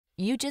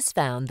You just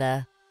found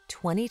the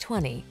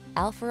 2020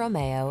 Alfa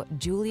Romeo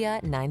Giulia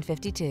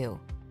 952.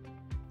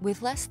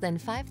 With less than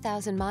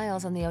 5,000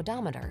 miles on the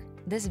odometer,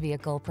 this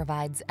vehicle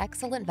provides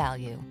excellent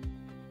value.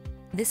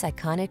 This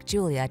iconic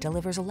Giulia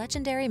delivers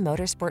legendary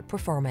motorsport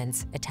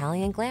performance,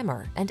 Italian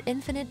glamour, and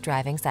infinite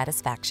driving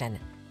satisfaction.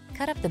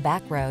 Cut up the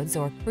back roads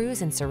or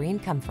cruise in serene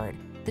comfort.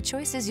 The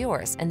choice is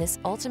yours in this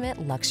ultimate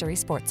luxury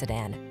sports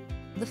sedan.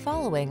 The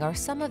following are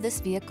some of this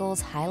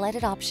vehicle's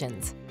highlighted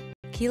options: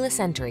 keyless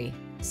entry,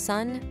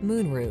 sun,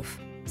 moonroof,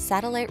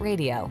 satellite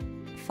radio,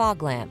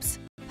 fog lamps,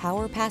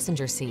 power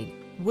passenger seat,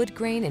 wood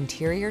grain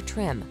interior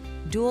trim,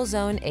 dual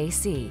zone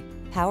AC,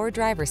 power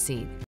driver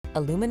seat,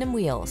 aluminum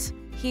wheels,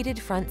 heated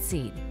front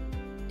seat.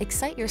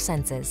 Excite your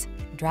senses.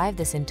 Drive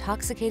this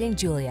intoxicating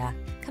Giulia.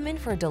 Come in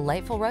for a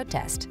delightful road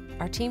test.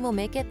 Our team will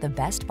make it the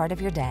best part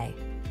of your day.